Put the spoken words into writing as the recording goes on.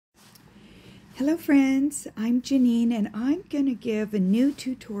Hello friends, I'm Janine and I'm going to give a new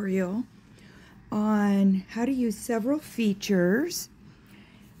tutorial on how to use several features,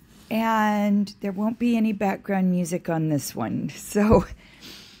 and there won't be any background music on this one, so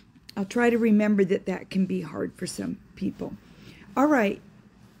I'll try to remember that can be hard for some people. Alright,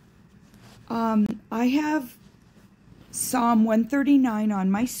 I have Psalm 139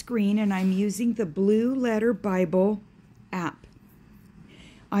 on my screen and I'm using the Blue Letter Bible app.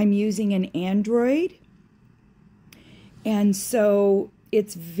 I'm using an Android, and so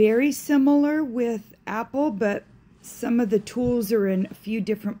it's very similar with Apple, but some of the tools are in a few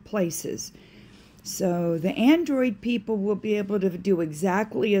different places. So the Android people will be able to do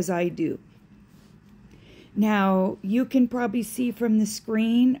exactly as I do. Now, you can probably see from the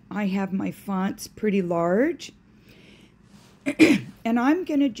screen, I have my fonts pretty large. And I'm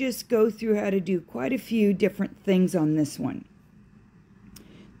going to just go through how to do quite a few different things on this one.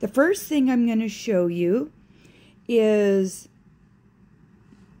 The first thing I'm going to show you is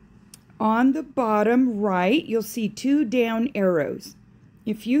on the bottom right, you'll see two down arrows.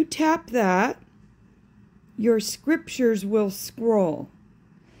 If you tap that, your scriptures will scroll.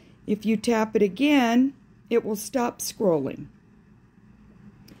 If you tap it again, it will stop scrolling.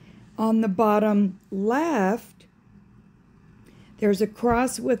 On the bottom left, there's a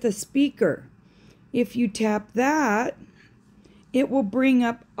cross with a speaker. If you tap that, it will bring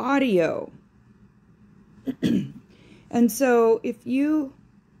up audio. And so if you,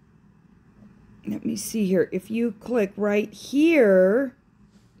 let me see here, if you click right here,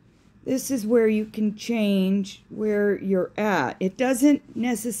 this is where you can change where you're at. It doesn't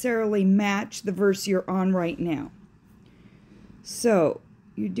necessarily match the verse you're on right now. So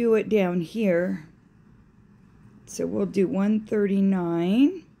you do it down here. So we'll do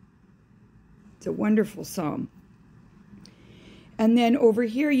 139. It's a wonderful psalm. And then over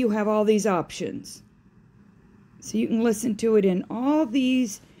here you have all these options. So you can listen to it in all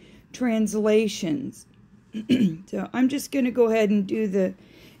these translations. So I'm just going to go ahead and do the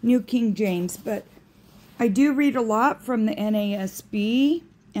New King James, but I do read a lot from the NASB,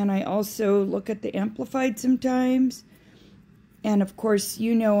 and I also look at the Amplified sometimes. And of course,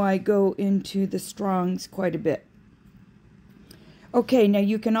 you know I go into the Strongs quite a bit. Okay, now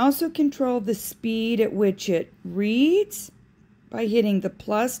you can also control the speed at which it reads by hitting the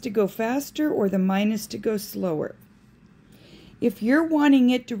plus to go faster or the minus to go slower. If you're wanting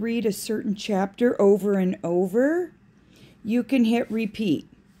it to read a certain chapter over and over, you can hit repeat.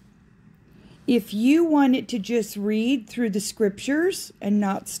 If you want it to just read through the scriptures and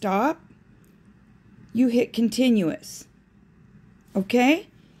not stop, you hit continuous. Okay?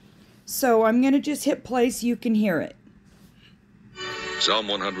 So I'm going to just hit play so you can hear it. Psalm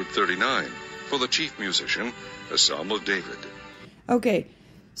 139, for the chief musician, a psalm of David. Okay,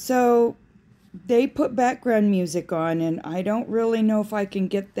 so they put background music on, and I don't really know if I can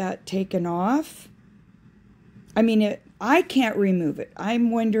get that taken off. I mean, I can't remove it. I'm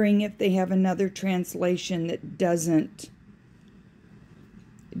wondering if they have another translation that doesn't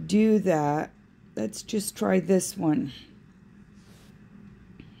do that. Let's just try this one.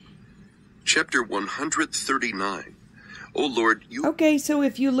 Chapter 139. O Lord, you... Okay, so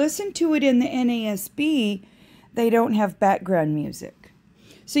if you listen to it in the NASB, they don't have background music.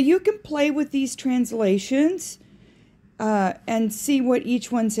 So you can play with these translations and see what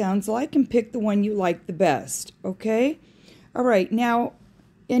each one sounds like and pick the one you like the best, okay? All right, now,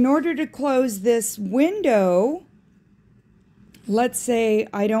 in order to close this window, let's say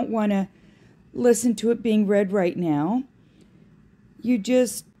I don't want to listen to it being read right now.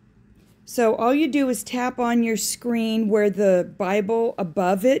 So all you do is tap on your screen where the Bible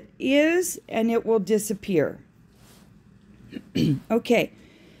above it is, and it will disappear. Okay.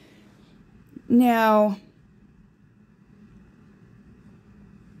 Now,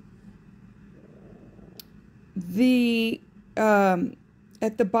 at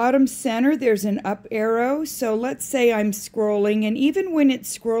the bottom center, there's an up arrow. So let's say I'm scrolling, and even when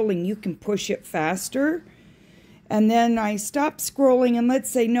it's scrolling, you can push it faster. And then I stop scrolling, and let's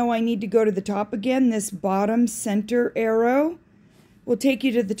say, no, I need to go to the top again. This bottom center arrow will take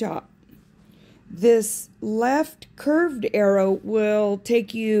you to the top. This left curved arrow will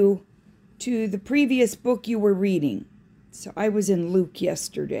take you to the previous book you were reading. So I was in Luke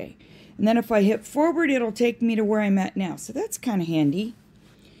yesterday. And then if I hit forward, it'll take me to where I'm at now. So that's kind of handy.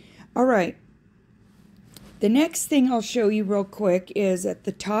 All right. The next thing I'll show you real quick is at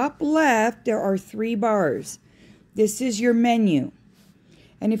the top left, there are 3 bars. This is your menu.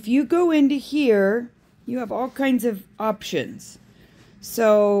 And if you go into here, you have all kinds of options.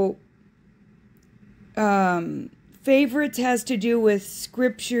 So Favorites has to do with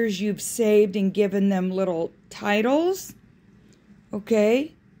scriptures you've saved and given them little titles.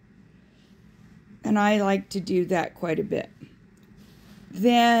 Okay? And I like to do that quite a bit.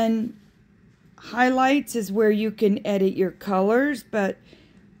 Then highlights is where you can edit your colors, but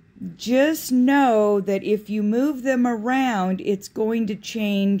just know that if you move them around, it's going to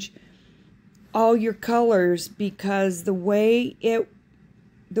change all your colors, because the way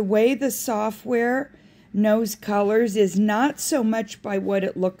the software knows colors is not so much by what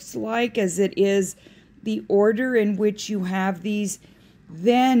it looks like as it is the order in which you have these,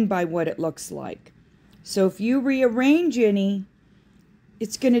 then by what it looks like. So if you rearrange any,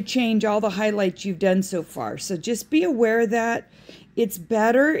 it's going to change all the highlights you've done so far. So just be aware of that. It's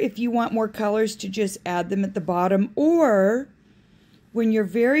better if you want more colors to just add them at the bottom, or when you're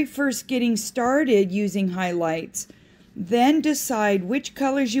very first getting started using highlights, then decide which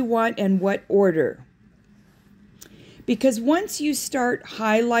colors you want and what order. Because once you start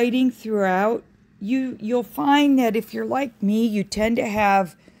highlighting throughout, you'll find that if you're like me, you tend to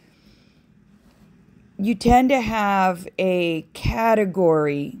have a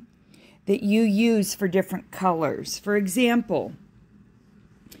category that you use for different colors. For example,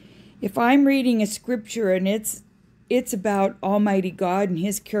 if I'm reading a scripture and it's about Almighty God and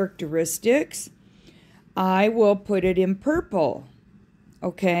His characteristics, I will put it in purple,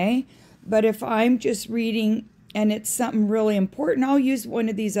 okay? But if I'm just reading and it's something really important, I'll use one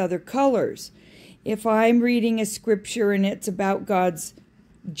of these other colors. If I'm reading a scripture and it's about God's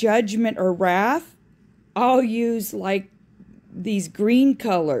judgment or wrath, I'll use like these green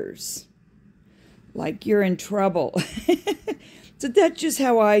colors, like you're in trouble. So that's just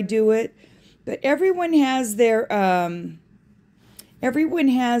how I do it. But everyone has their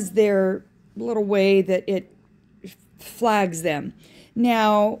little way that it flags them.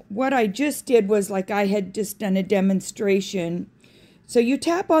 Now, what I just did was, like, I had just done a demonstration. So you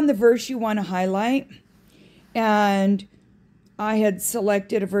tap on the verse you want to highlight, and I had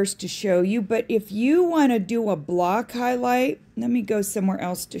selected a verse to show you. But if you want to do a block highlight, let me go somewhere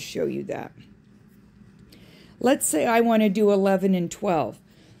else to show you that. Let's say I want to do 11 and 12.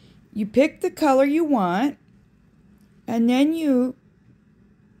 You pick the color you want, and then you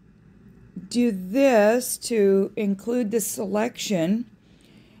do this to include the selection,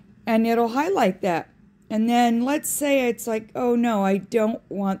 and it'll highlight that. And then let's say it's like, oh no, I don't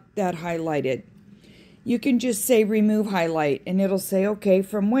want that highlighted. You can just say remove highlight, and it'll say, okay,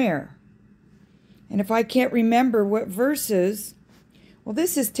 from where? And if I can't remember what verses, well,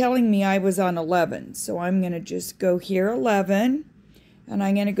 this is telling me I was on 11. So I'm going to just go here 11, and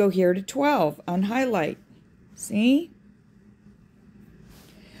I'm going to go here to 12 on highlight. See?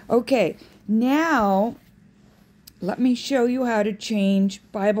 Okay, now let me show you how to change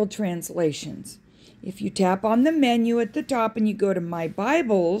Bible translations. If you tap on the menu at the top and you go to My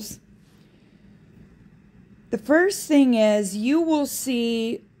Bibles, the first thing is you will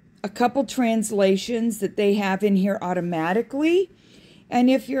see a couple translations that they have in here automatically. And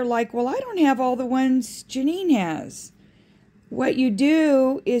if you're like, well, I don't have all the ones Janine has, what you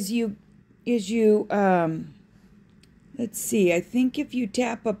do is you let's see, I think if you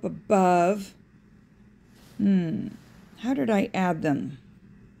tap up above, how did I add them?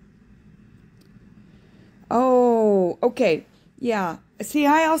 Oh, okay, yeah. See,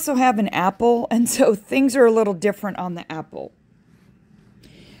 I also have an Apple, and so things are a little different on the Apple.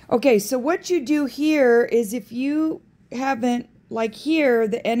 Okay, so what you do here is, if you haven't, like here,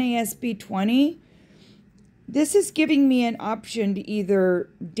 the NASB 20, this is giving me an option to either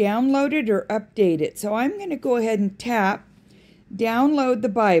download it or update it. So I'm going to go ahead and tap download the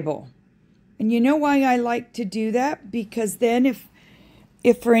Bible. And you know why I like to do that? Because then if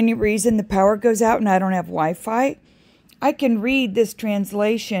for any reason the power goes out and I don't have Wi-Fi, I can read this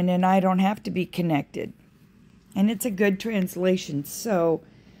translation and I don't have to be connected. And it's a good translation. So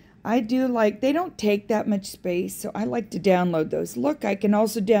I do like, they don't take that much space, so I like to download those. Look, I can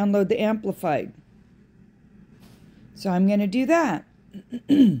also download the Amplified. So I'm going to do that.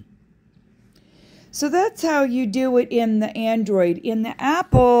 So that's how you do it in the Android. In the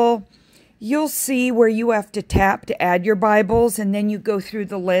Apple, you'll see where you have to tap to add your Bibles, and then you go through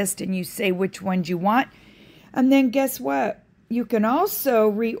the list and you say which ones you want. And then guess what? You can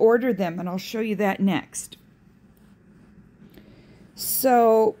also reorder them, and I'll show you that next.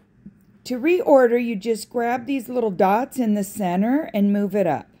 So to reorder, you just grab these little dots in the center and move it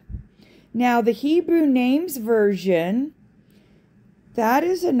up. Now, the Hebrew Names version, that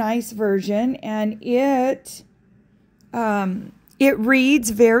is a nice version, and it reads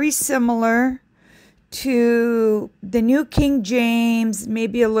very similar to the New King James,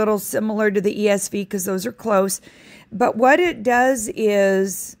 maybe a little similar to the ESV because those are close. But what it does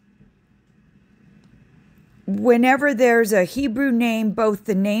is, whenever there's a Hebrew name, both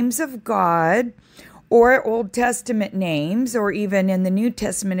the names of God or Old Testament names, or even in the New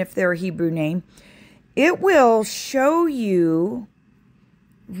Testament if they're a Hebrew name, it will show you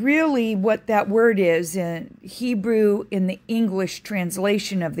really what that word is in Hebrew in the English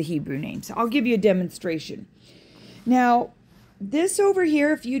translation of the Hebrew names. I'll give you a demonstration. Now, this over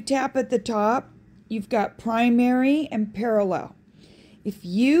here, if you tap at the top, you've got primary and parallel. If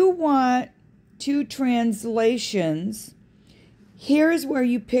you want two translations, here's where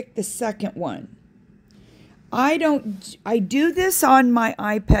you pick the second one. I do this on my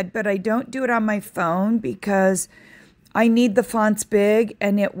iPad, but I don't do it on my phone because I need the fonts big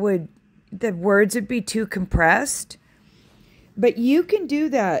and the words would be too compressed. But you can do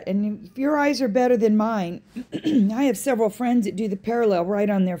that, and if your eyes are better than mine, I have several friends that do the parallel right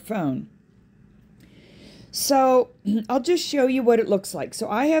on their phone. So I'll just show you what it looks like. So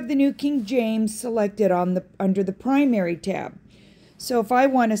I have the New King James selected under the primary tab. So if I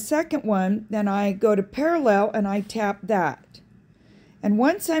want a second one, then I go to parallel and I tap that. And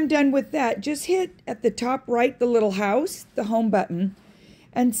once I'm done with that, just hit at the top right the little house, the home button,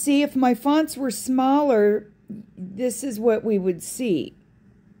 and see if my fonts were smaller, this is what we would see.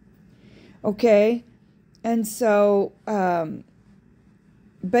 Okay? And so,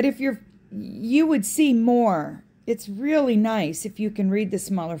 but if you would see more. It's really nice if you can read the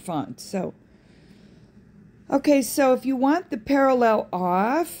smaller fonts. So, okay, so if you want the parallel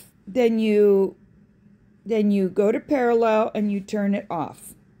off, then you go to parallel and you turn it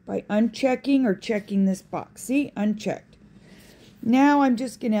off by unchecking or checking this box. See, unchecked. Now I'm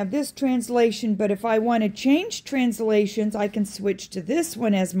just going to have this translation, but if I want to change translations, I can switch to this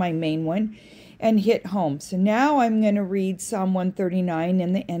one as my main one and hit home. So now I'm going to read Psalm 139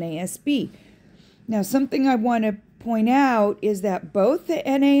 in the NASB. Now, something I want to point out is that both the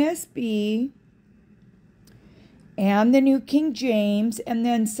NASB and the New King James, and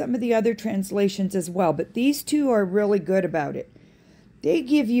then some of the other translations as well, but these two are really good about it. They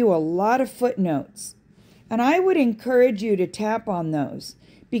give you a lot of footnotes, and I would encourage you to tap on those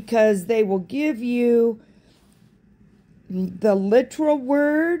because they will give you the literal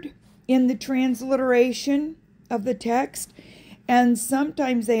word in the transliteration of the text, and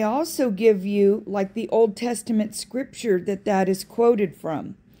sometimes they also give you like the Old Testament scripture that is quoted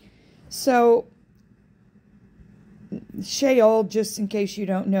from. So Sheol, just in case you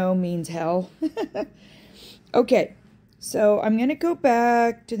don't know, means hell. Okay, so I'm going to go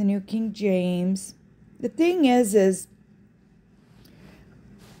back to the New King James. The thing is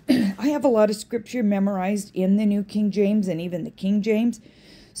I have a lot of scripture memorized in the New King James and even the King James.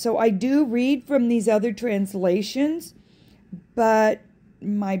 So I do read from these other translations, but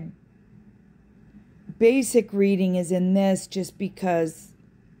my basic reading is in this just because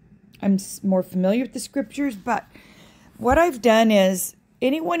I'm more familiar with the scriptures. But what I've done is,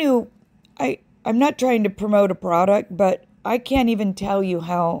 anyone who, I'm not trying to promote a product, but I can't even tell you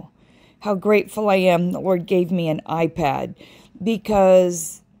how grateful I am the Lord gave me an iPad,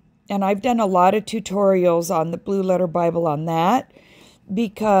 because, and I've done a lot of tutorials on the Blue Letter Bible on that,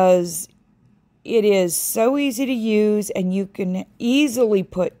 because it is so easy to use and you can easily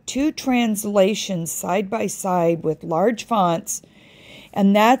put two translations side by side with large fonts.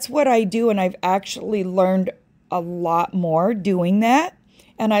 And that's what I do, and I've actually learned a lot more doing that.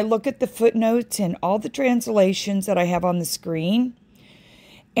 And I look at the footnotes and all the translations that I have on the screen.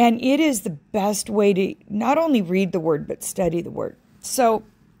 And it is the best way to not only read the word, but study the word. So,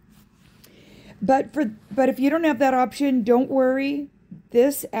 but if you don't have that option, don't worry.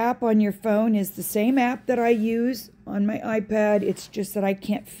 This app on your phone is the same app that I use on my iPad. It's just that I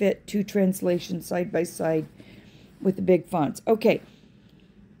can't fit two translations side by side with the big fonts. Okay.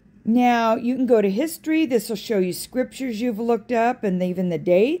 Now, you can go to history. This will show you scriptures you've looked up and even the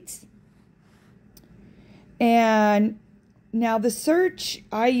dates. And now the search,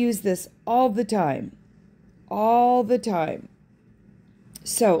 I use this all the time. All the time.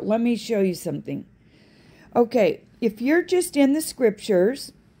 So, let me show you something. Okay, if you're just in the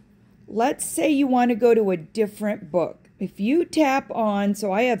scriptures, let's say you want to go to a different book. If you tap on,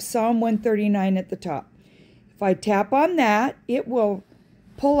 so I have Psalm 139 at the top. If I tap on that, it will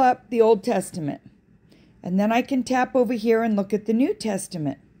pull up the Old Testament. And then I can tap over here and look at the New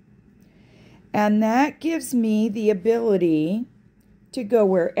Testament. And that gives me the ability to go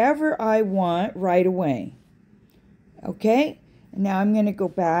wherever I want right away. Okay? And now I'm going to go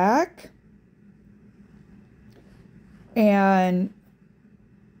back. And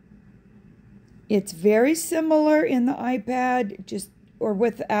it's very similar in the iPad, or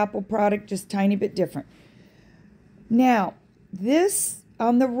with the Apple product, just tiny bit different. Now, this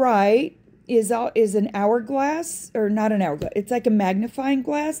on the right is an hourglass, or not an hourglass. It's like a magnifying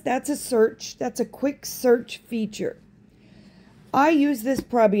glass. That's a search. That's a quick search feature. I use this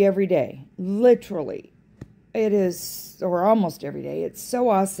probably every day, literally. It is, or almost every day. It's so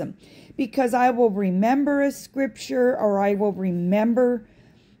awesome because I will remember a scripture, or I will remember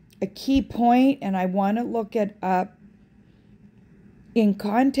a key point, and I want to look it up in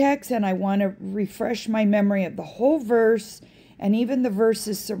context, and I want to refresh my memory of the whole verse and even the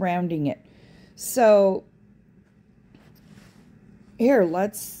verses surrounding it. So here,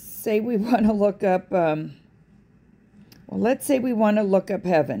 let's say we want to look up, let's say we want to look up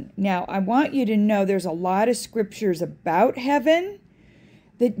heaven. Now, I want you to know there's a lot of scriptures about heaven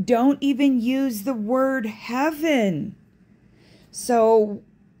that don't even use the word heaven. So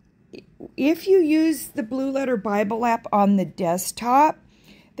if you use the Blue Letter Bible app on the desktop,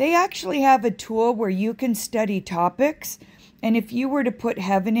 they actually have a tool where you can study topics. And if you were to put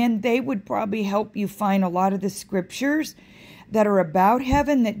heaven in, they would probably help you find a lot of the scriptures that are about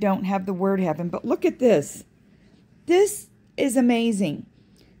heaven that don't have the word heaven. But look at this. This is amazing.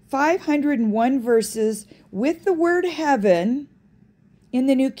 501 verses with the word heaven in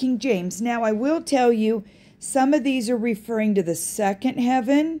the New King James. Now, I will tell you, some of these are referring to the second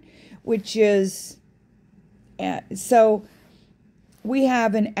heaven, which is, so we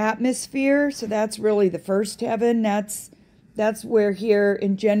have an atmosphere. So that's really the first heaven. That's where here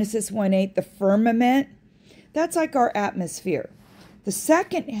in Genesis 1:8, the firmament, that's like our atmosphere. The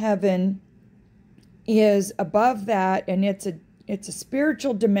second heaven is above that, and it's a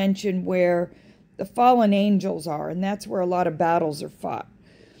spiritual dimension where the fallen angels are, and that's where a lot of battles are fought.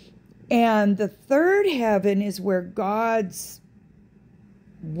 And the third heaven is where God's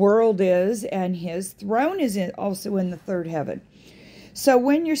world is, and his throne is also in the third heaven. So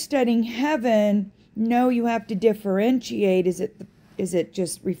when you're studying heaven, no, you have to differentiate. Is it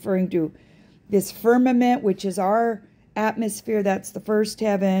just referring to this firmament, which is our atmosphere? That's the first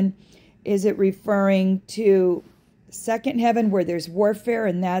heaven. Is it referring to second heaven where there's warfare?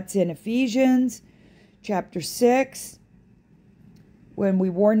 And that's in Ephesians chapter 6. When we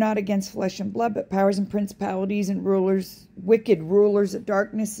war not against flesh and blood, but powers and principalities and rulers, wicked rulers of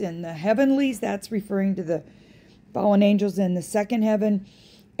darkness in the heavenlies. That's referring to the fallen angels in the second heaven.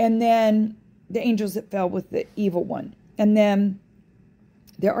 And then the angels that fell with the evil one. And then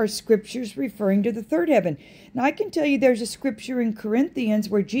there are scriptures referring to the third heaven. Now, I can tell you there's a scripture in Corinthians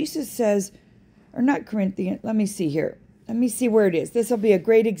where Jesus says, or not Corinthians, let me see here. Let me see where it is. This will be a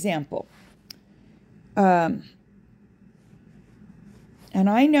great example. And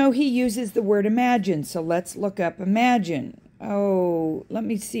I know he uses the word imagine, so let's look up imagine. Oh, let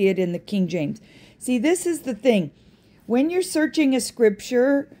me see it in the King James. See, this is the thing. When you're searching a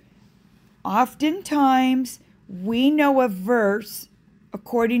scripture, oftentimes we know a verse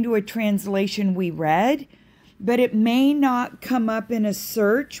according to a translation we read, but it may not come up in a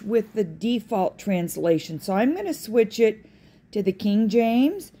search with the default translation. So I'm going to switch it to the King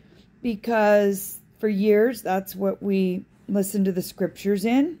James because for years that's what we listen to the scriptures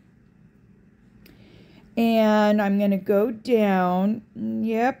in. And I'm going to go down.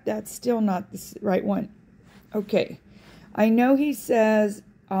 Yep, that's still not the right one. Okay. I know he says,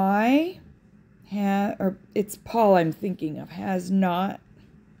 or it's Paul I'm thinking of, has not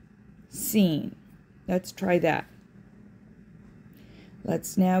seen. Let's try that.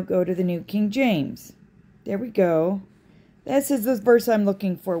 Let's now go to the New King James. There we go. This is the verse I'm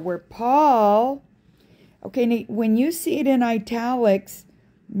looking for, where Paul, okay, when you see it in italics,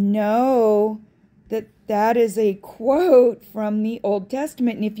 know that that is a quote from the Old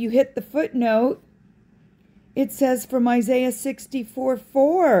Testament. And if you hit the footnote, it says from Isaiah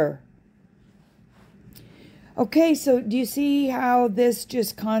 64:4. Okay, so do you see how this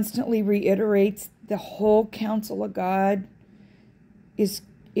just constantly reiterates the whole counsel of God is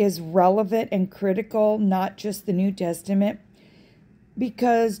relevant and critical, not just the New Testament?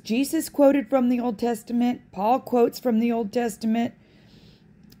 Because Jesus quoted from the Old Testament, Paul quotes from the Old Testament,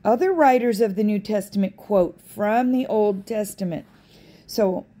 other writers of the New Testament quote from the Old Testament.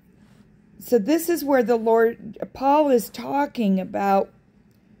 So this is where Paul is talking about,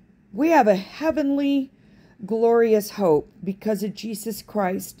 we have a heavenly, glorious hope because of Jesus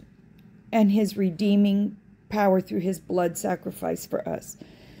Christ and his redeeming power through his blood sacrifice for us.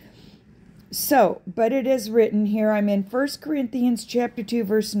 So, but it is written here, I'm in 1 Corinthians chapter 2,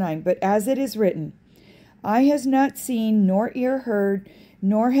 verse 9, but as it is written, eye has not seen, nor ear heard,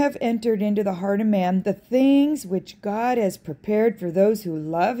 nor have entered into the heart of man the things which God has prepared for those who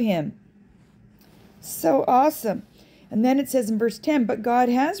love him. So awesome. And then it says in verse 10, but God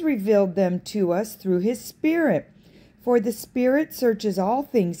has revealed them to us through his Spirit. For the Spirit searches all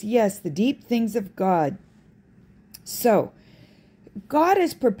things, yes, the deep things of God. So, God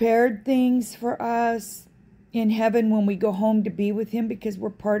has prepared things for us in heaven when we go home to be with Him, because we're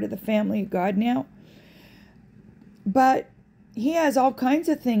part of the family of God now. But He has all kinds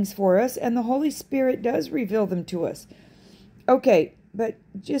of things for us, and the Holy Spirit does reveal them to us. Okay, but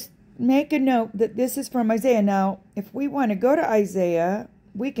just make a note that this is from Isaiah. Now, if we want to go to Isaiah,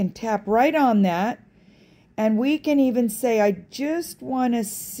 we can tap right on that. And we can even say, I just want to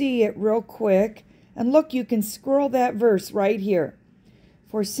see it real quick. And look, you can scroll that verse right here.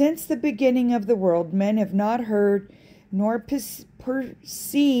 For since the beginning of the world, men have not heard, nor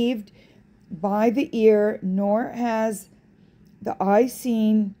perceived by the ear, nor has the eye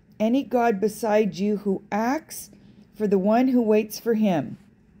seen any God beside you who acts for the one who waits for Him.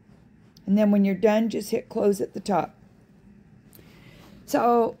 And then when you're done, just hit close at the top.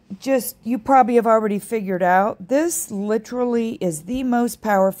 So you probably have already figured out, this literally is the most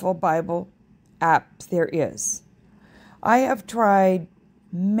powerful Bible app there is. I have tried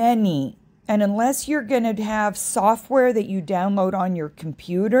many, and unless you're going to have software that you download on your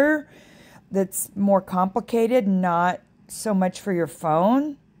computer that's more complicated, not so much for your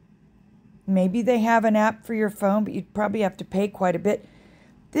phone. Maybe they have an app for your phone, but you'd probably have to pay quite a bit.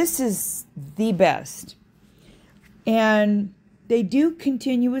 This is the best. And they do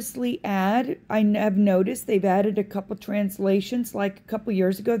continuously add. I have noticed they've added a couple translations. Like a couple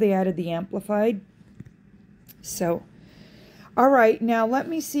years ago, they added the Amplified. So, all right. Now, let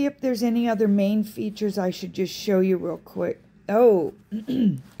me see if there's any other main features I should just show you real quick. Oh,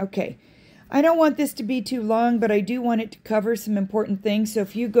 okay. I don't want this to be too long, but I do want it to cover some important things. So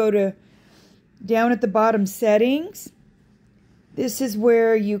if you go to down at the bottom, settings, this is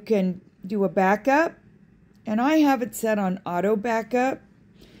where you can do a backup. And I have it set on auto backup,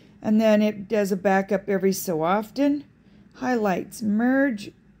 and then it does a backup every so often. Highlights,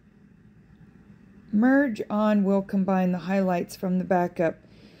 merge on will combine the highlights from the backup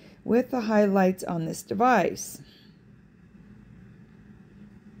with the highlights on this device.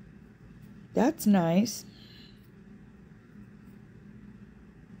 That's nice.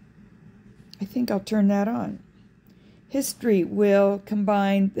 I think I'll turn that on. History will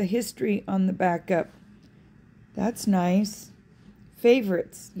combine the history on the backup. That's nice.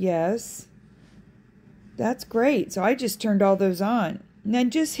 Favorites, yes. That's great. So I just turned all those on. And then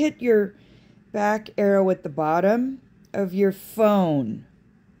just hit your back arrow at the bottom of your phone,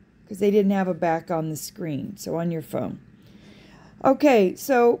 because they didn't have a back on the screen. So on your phone. Okay,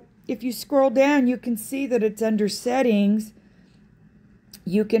 so if you scroll down, you can see that it's under settings.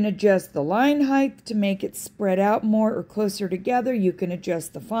 You can adjust the line height to make it spread out more or closer together. You can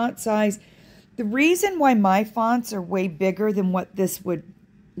adjust the font size. The reason why my fonts are way bigger than what this would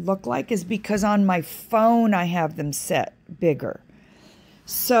look like is because on my phone I have them set bigger.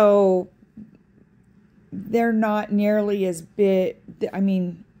 So they're not nearly as big. I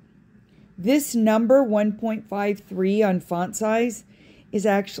mean, this number 1.53 on font size is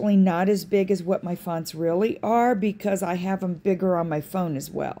actually not as big as what my fonts really are, because I have them bigger on my phone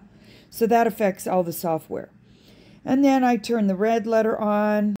as well. So that affects all the software. And then I turn the red letter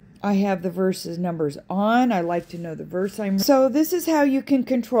on. I have the verses numbers on. I like to know the verse I'm... So this is how you can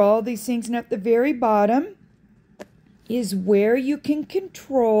control these things. And at the very bottom is where you can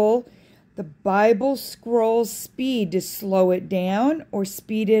control the Bible scroll speed to slow it down or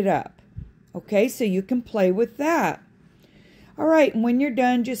speed it up. Okay, so you can play with that. All right, and when you're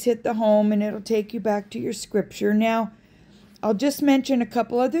done, just hit the home and it'll take you back to your scripture. Now, I'll just mention a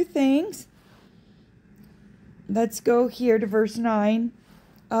couple other things. Let's go here to verse 9.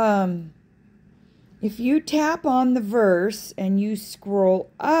 If you tap on the verse and you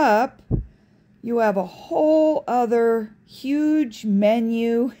scroll up, you have a whole other huge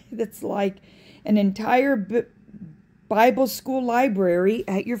menu that's like an entire Bible school library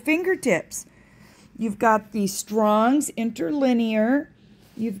at your fingertips. You've got the Strong's Interlinear.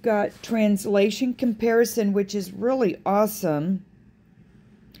 You've got translation comparison, which is really awesome.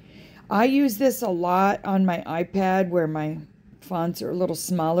 I use this a lot on my iPad where my fonts are a little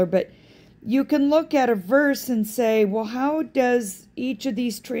smaller, but you can look at a verse and say, well, how does each of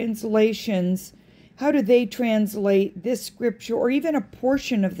these translations, how do they translate this scripture or even a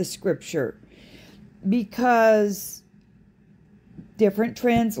portion of the scripture? Because different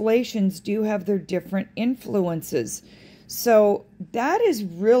translations do have their different influences. So that is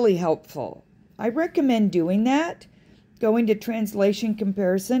really helpful. I recommend doing that, going to translation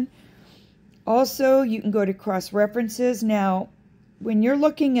comparison. Also, you can go to cross-references. Now, when you're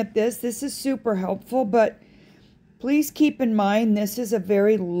looking at this is super helpful, but please keep in mind this is a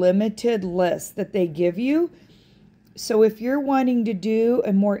very limited list that they give you. So if you're wanting to do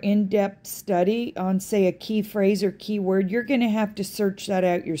a more in-depth study on, say, a key phrase or keyword, you're going to have to search that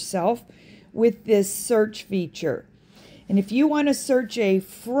out yourself with this search feature. And if you want to search a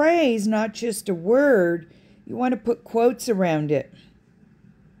phrase, not just a word, you want to put quotes around it.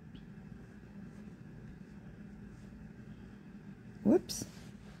 Whoops.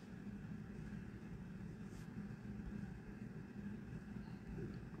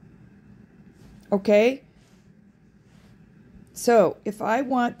 Okay. So if I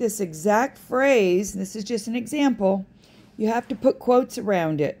want this exact phrase, this is just an example, you have to put quotes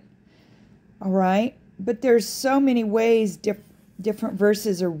around it. All right? But there's so many ways different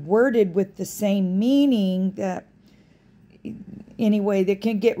verses are worded with the same meaning that, anyway, they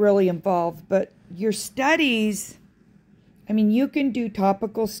can get really involved. But your studies, I mean, you can do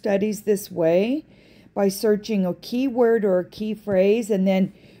topical studies this way by searching a keyword or a key phrase, and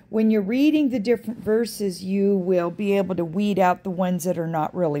then when you're reading the different verses, you will be able to weed out the ones that are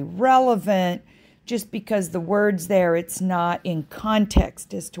not really relevant just because the words there, it's not in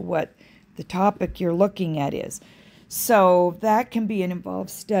context as to what the topic you're looking at is. So that can be an involved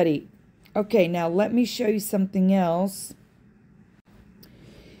study. Okay, now let me show you something else.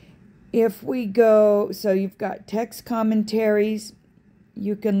 If we go, so you've got text commentaries.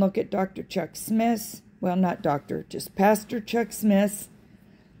 You can look at Dr. Chuck Smith's, well, not Dr., just Pastor Chuck Smith's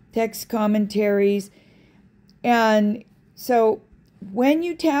text commentaries. And so when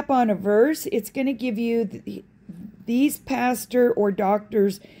you tap on a verse, it's going to give you these pastor or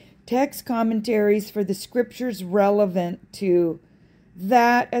doctors' text commentaries for the scriptures relevant to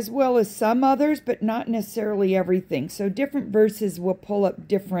that, as well as some others, but not necessarily everything. So different verses will pull up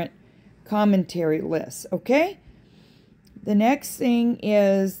different commentary lists, okay? The next thing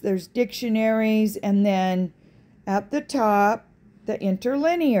is there's dictionaries, and then at the top, the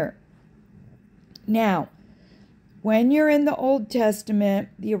interlinear. Now, when you're in the Old Testament,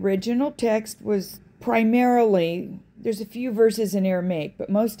 the original text was primarily, there's a few verses in Aramaic,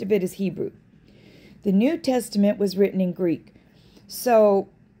 but most of it is Hebrew. The New Testament was written in Greek. So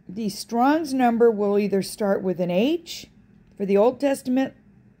the Strong's number will either start with an H for the Old Testament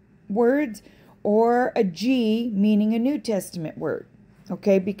words or a G, meaning a New Testament word,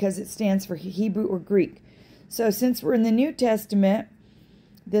 okay, because it stands for Hebrew or Greek. So since we're in the New Testament,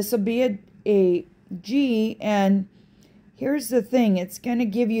 this will be a G, and here's the thing. It's going to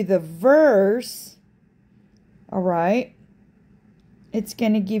give you the verse, all right? It's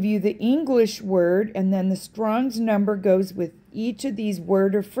going to give you the English word, and then the Strong's number goes with each of these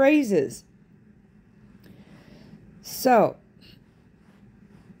word or phrases. So,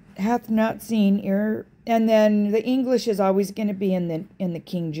 hath not seen ear, and then the English is always going to be in the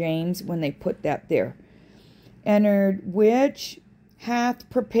King James when they put that there. Entered, which hath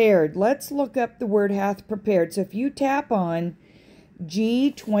prepared. Let's look up the word hath prepared. So if you tap on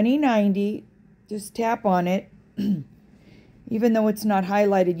G2090, just tap on it. Even though it's not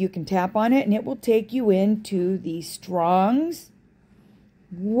highlighted, you can tap on it, and it will take you into the Strong's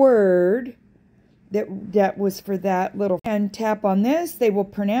word that was for that little. And tap on this. They will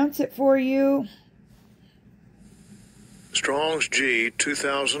pronounce it for you. Strong's G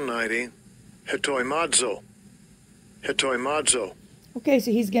 2090, hetoimadzo. Hetoimadzo. Okay, so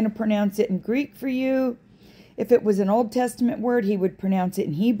he's going to pronounce it in Greek for you. If it was an Old Testament word, he would pronounce it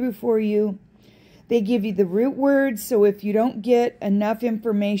in Hebrew for you. They give you the root words, so if you don't get enough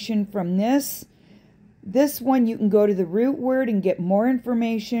information from this one, you can go to the root word and get more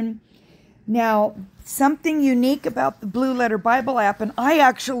information. Now, something unique about the Blue Letter Bible app, and I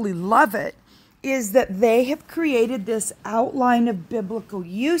actually love it, is that they have created this outline of biblical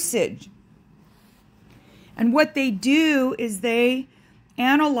usage. And what they do is they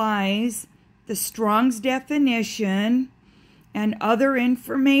analyze the Strong's definition and other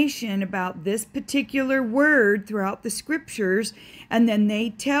information about this particular word throughout the scriptures, and then they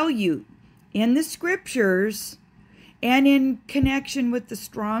tell you in the scriptures and in connection with the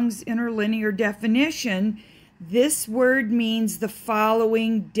Strong's interlinear definition, this word means the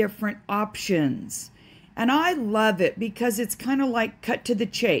following different options. And I love it because it's kind of like cut to the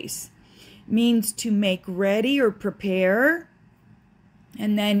chase. It means to make ready or prepare.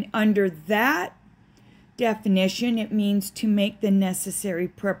 And then under that definition, it means to make the necessary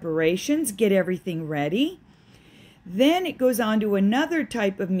preparations, get everything ready. Then it goes on to another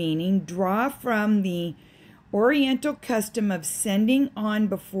type of meaning, draw from the Oriental custom of sending on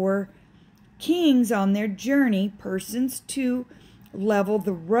before kings on their journey persons to level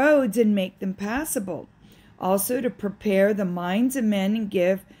the roads and make them passable. Also to prepare the minds of men and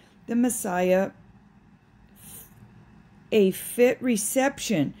give the Messiah a fit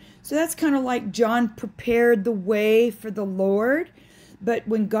reception. So that's kind of like John prepared the way for the Lord. But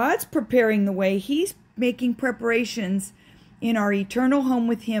when God's preparing the way, he's making preparations in our eternal home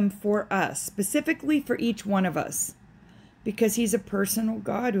with him for us, specifically for each one of us, because he's a personal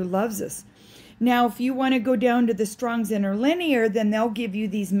God who loves us. Now, if you want to go down to the Strong's Interlinear, then they'll give you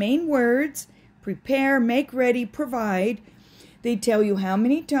these main words: prepare, make ready, provide. They tell you how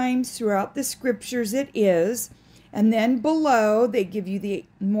many times throughout the scriptures it is. And then below, they give you the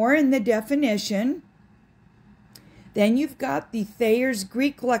more in the definition. Then you've got the Thayer's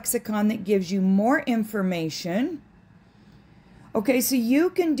Greek lexicon that gives you more information. Okay, so you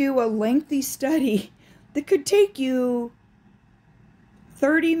can do a lengthy study that could take you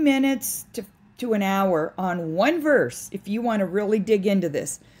 30 minutes to an hour on one verse if you want to really dig into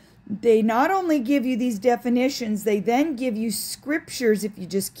this. They not only give you these definitions, they then give you scriptures. If you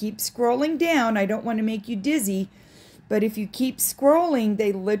just keep scrolling down, I don't want to make you dizzy, but if you keep scrolling,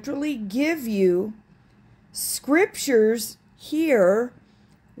 they literally give you scriptures here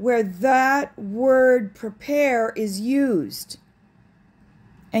where that word prepare is used.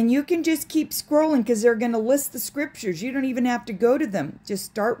 And you can just keep scrolling because they're going to list the scriptures. You don't even have to go to them. Just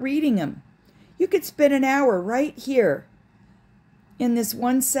start reading them. You could spend an hour right here in this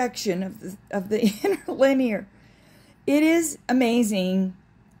one section of the Interlinear. It is amazing.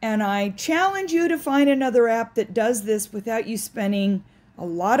 And I challenge you to find another app that does this without you spending a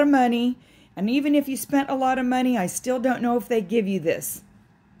lot of money. And even if you spent a lot of money, I still don't know if they give you this.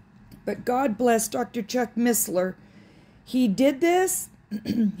 But God bless Dr. Chuck Missler. He did this.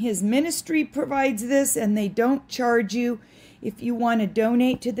 His ministry provides this, and they don't charge you. If you want to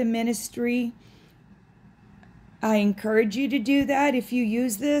donate to the ministry, I encourage you to do that if you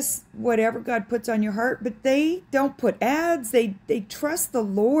use this, whatever God puts on your heart. But they don't put ads. They trust the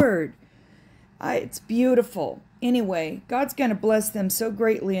Lord. It's beautiful. Anyway, God's going to bless them so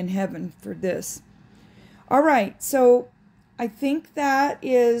greatly in heaven for this. All right, so I think that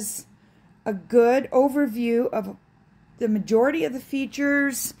is a good overview of the majority of the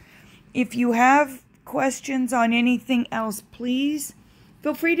features. If you have questions on anything else, please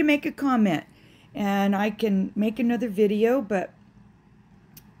feel free to make a comment. And I can make another video, but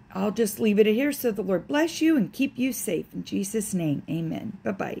I'll just leave it here. So the Lord bless you and keep you safe. In Jesus' name, amen.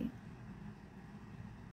 Bye-bye.